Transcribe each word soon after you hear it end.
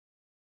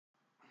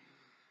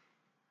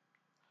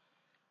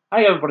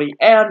Hi everybody,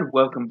 and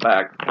welcome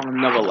back on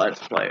another Let's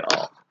Play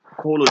of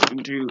Call of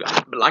Duty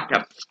Black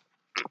Ops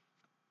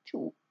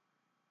 2.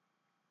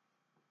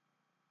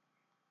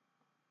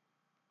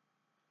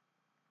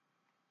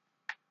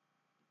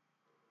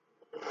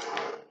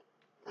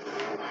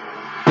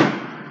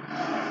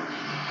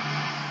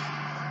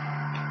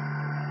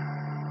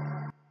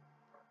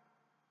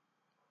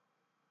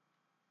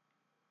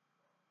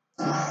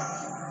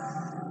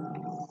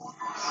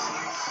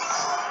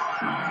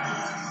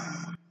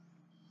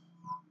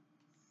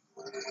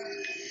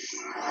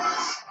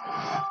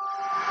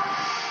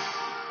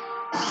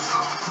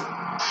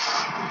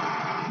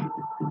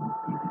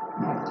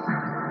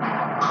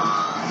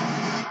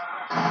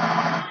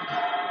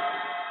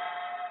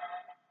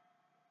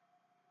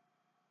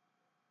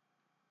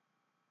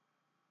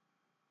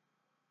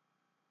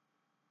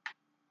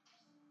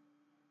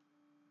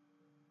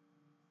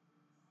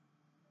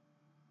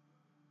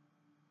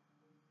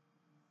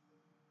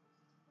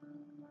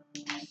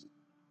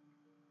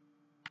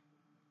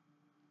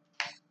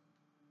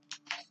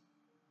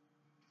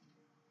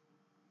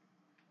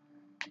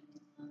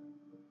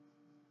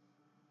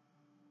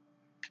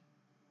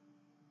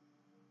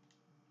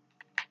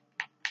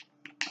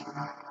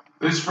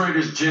 This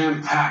freighter's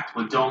jam-packed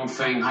with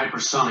Dongfeng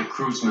hypersonic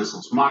cruise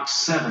missiles, Mach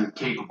 7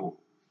 capable.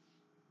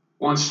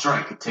 One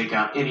strike could take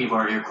out any of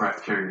our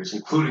aircraft carriers,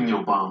 including the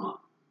Obama.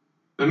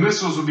 The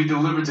missiles will be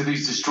delivered to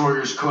these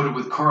destroyers coated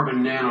with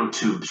carbon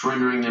nanotubes,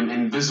 rendering them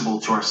invisible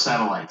to our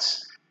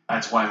satellites.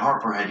 That's why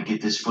Harper had to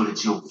get this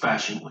footage the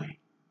old-fashioned way.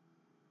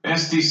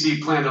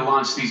 SDC planned to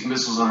launch these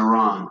missiles on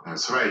Iran.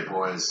 That's right,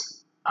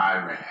 boys.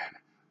 Iran.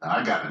 Now,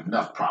 I got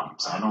enough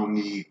problems. I don't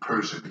need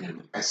Persia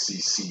being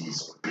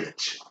SCC's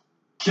bitch.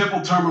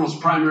 Keppel Terminal's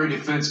primary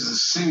defense is a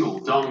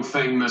single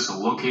Dongfeng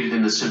missile located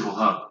in the central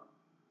hub.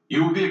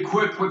 You will be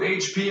equipped with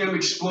HPM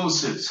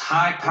explosives,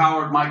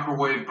 high-powered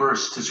microwave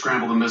bursts to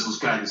scramble the missile's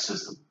guidance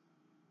system.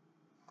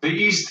 The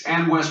east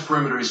and west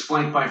perimeter is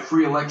flanked by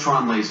free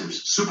electron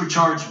lasers,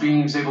 supercharged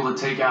beams able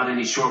to take out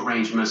any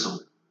short-range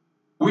missile.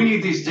 We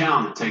need these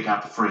down to take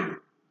out the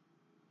freighter.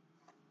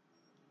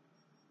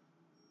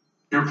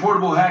 Your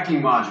portable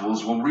hacking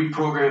modules will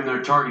reprogram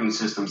their targeting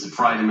systems to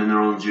fry them in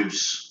their own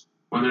juice.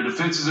 When their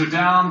defenses are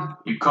down,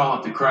 you call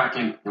up the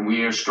Kraken, and we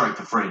airstrike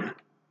the freighter.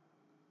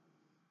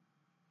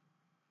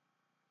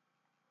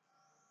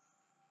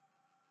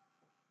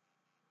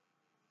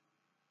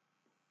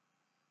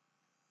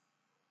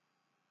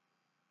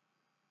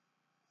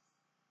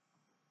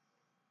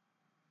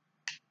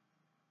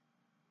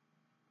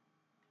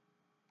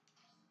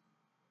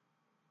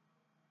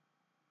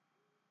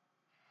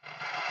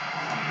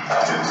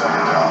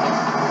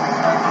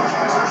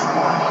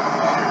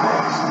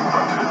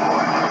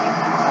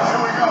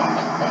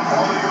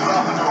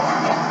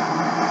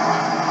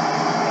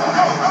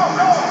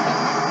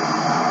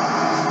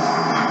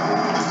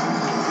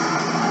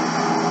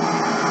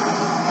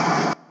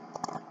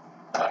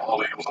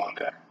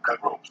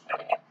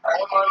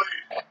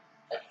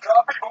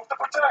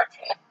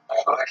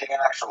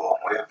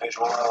 We have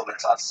visual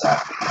elements on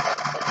SAT.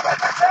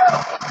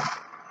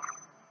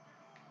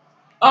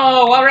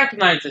 Oh, I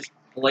recognize this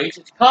place.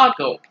 It's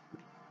Cargo.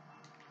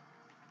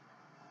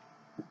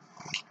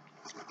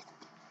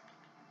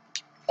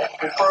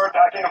 Confirmed,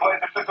 hacking of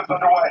laser systems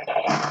underway.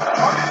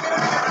 Targeting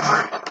enemy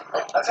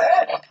infantry. That's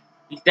ahead.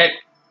 He's dead.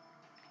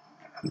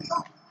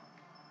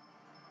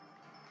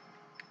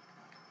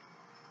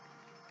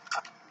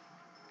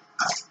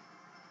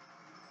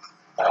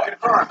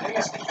 Confirmed,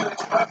 ASD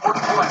units platform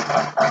deployed.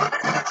 Moving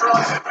to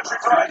neutralize infantry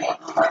threat. We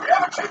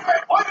have a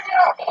teammate wiping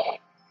out.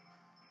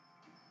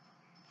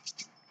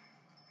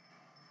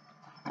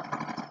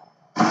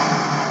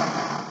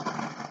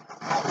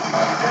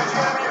 Engaging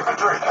enemy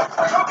infantry.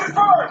 Kill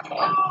confirmed.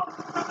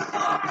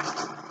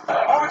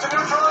 Moving to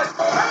neutralize.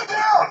 Man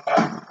down.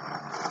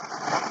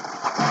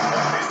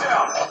 Enemies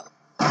down.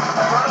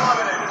 Threat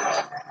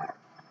eliminated.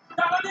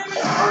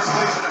 First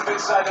laser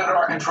defense site under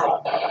our control.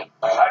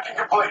 Hacking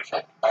complete.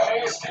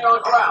 ASD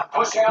on ground,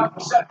 pushing out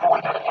from set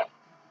point.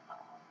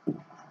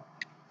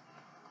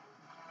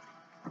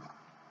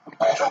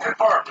 Kill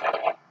confirmed.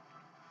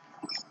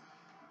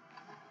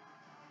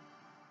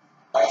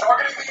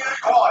 Targeting the enemy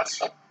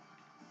quads.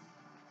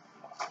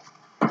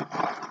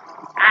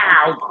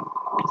 Ow!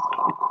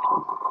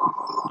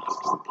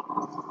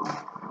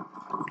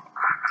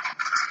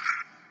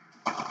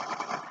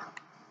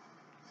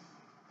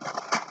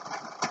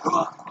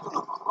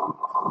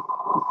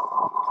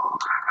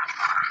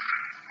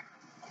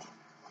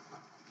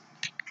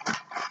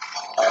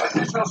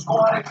 Additional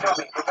squad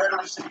incoming. Prepare to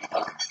receive.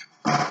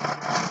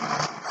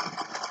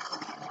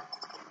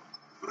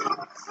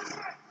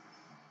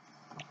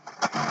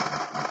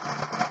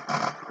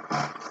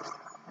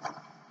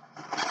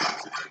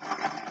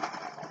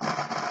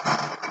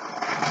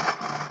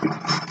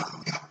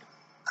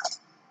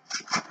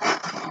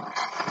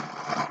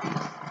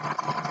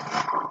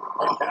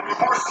 Enemy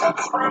forces have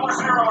the scrambler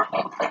zeroed.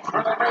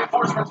 Further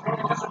reinforcements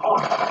moving to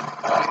support.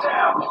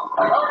 Down.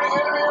 Targeting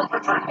enemy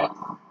infantry.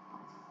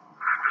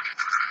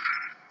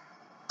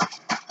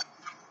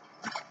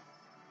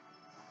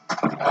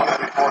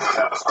 Enemy forces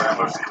have the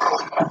scrambler zero.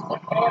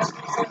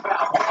 ASD's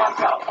inbound. Hold on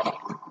down.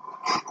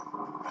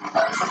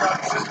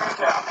 Disregarding system is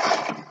down.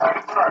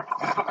 Confirmed.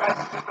 Missile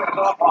passage has been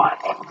offline.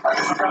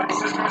 Disregarding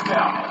system is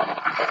down.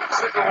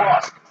 Signal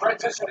lost.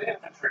 Transition to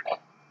infantry.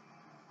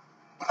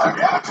 I've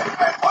got a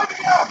teammate. Let me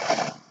out!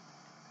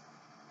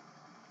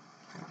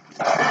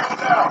 Eagle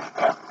down.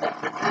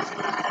 Engaging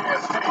in the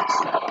ASDs.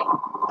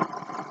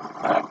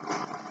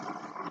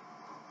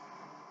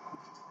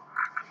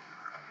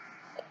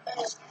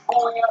 ASD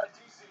pulling out of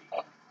TC.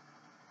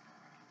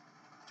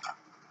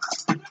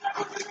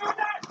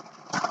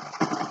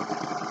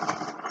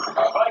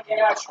 Viking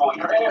actual,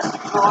 your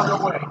ASDs are on their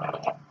way.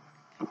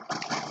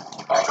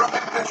 Troop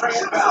infantry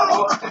inbound,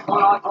 posted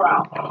one on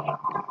ground.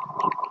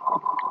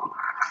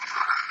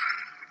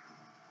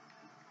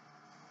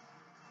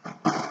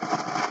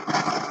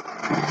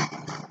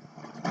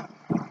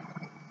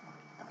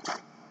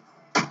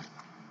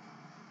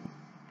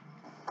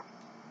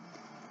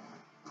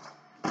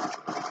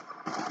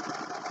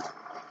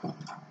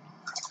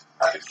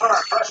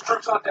 Confirmed, fresh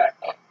troops on deck.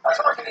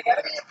 Targeting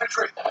enemy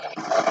infantry.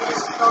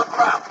 ASD on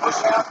ground,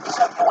 pushing out to the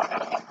set point.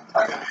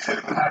 Enemies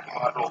hitting the hacking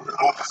module, the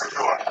boat is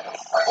secure.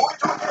 Going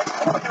to engage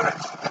all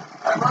units.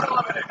 Threat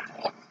eliminated.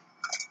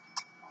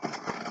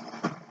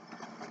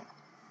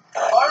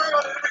 Firing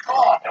on enemy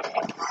call.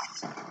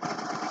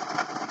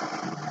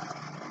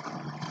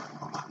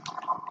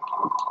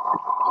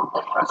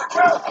 That's a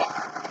kill.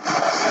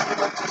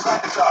 Simulates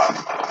inside the job.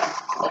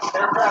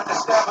 Aircraft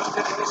established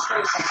at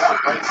initiation point,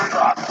 ready for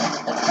drop.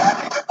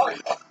 Landing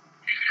complete.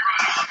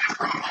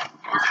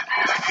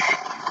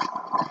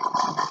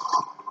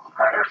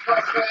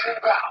 Aircraft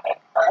inbound.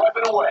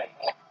 Weapon away.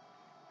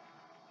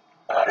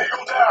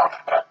 Eagle down.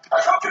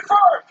 Kill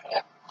confirmed.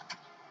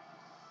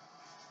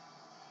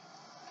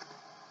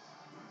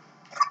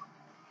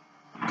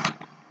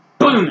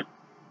 Boom!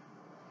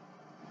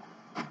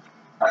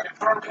 I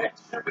confirmed hit.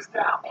 Ship is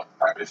down.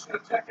 Our mission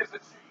objective is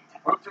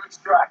achieved. Move to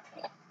extract.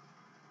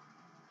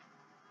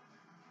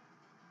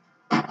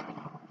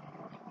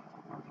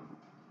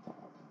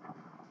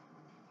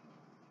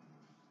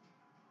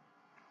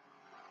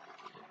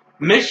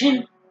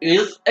 Mission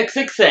is a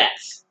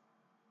success.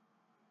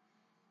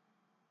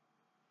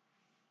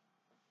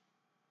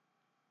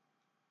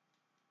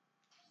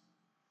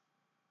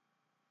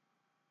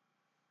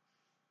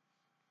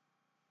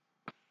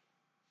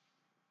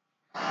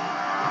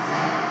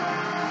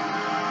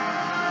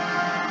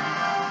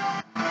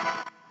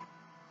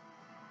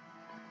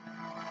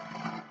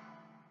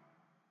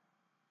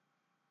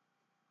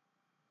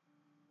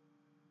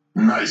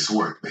 Nice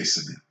work,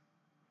 Mason.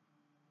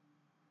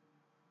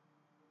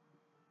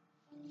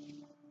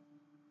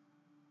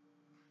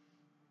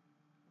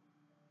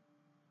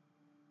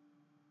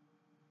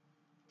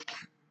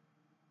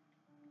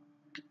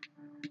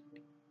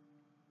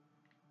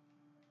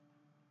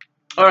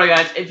 Alright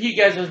guys, if you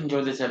guys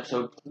enjoyed this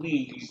episode,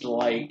 please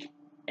like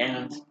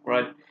and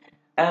subscribe.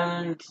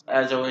 And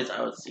as always,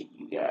 I will see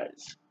you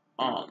guys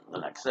on the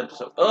next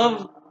episode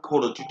of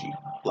Call of Duty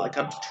Black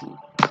Ops 2.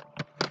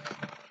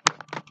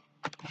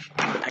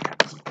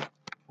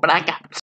 Black Ops.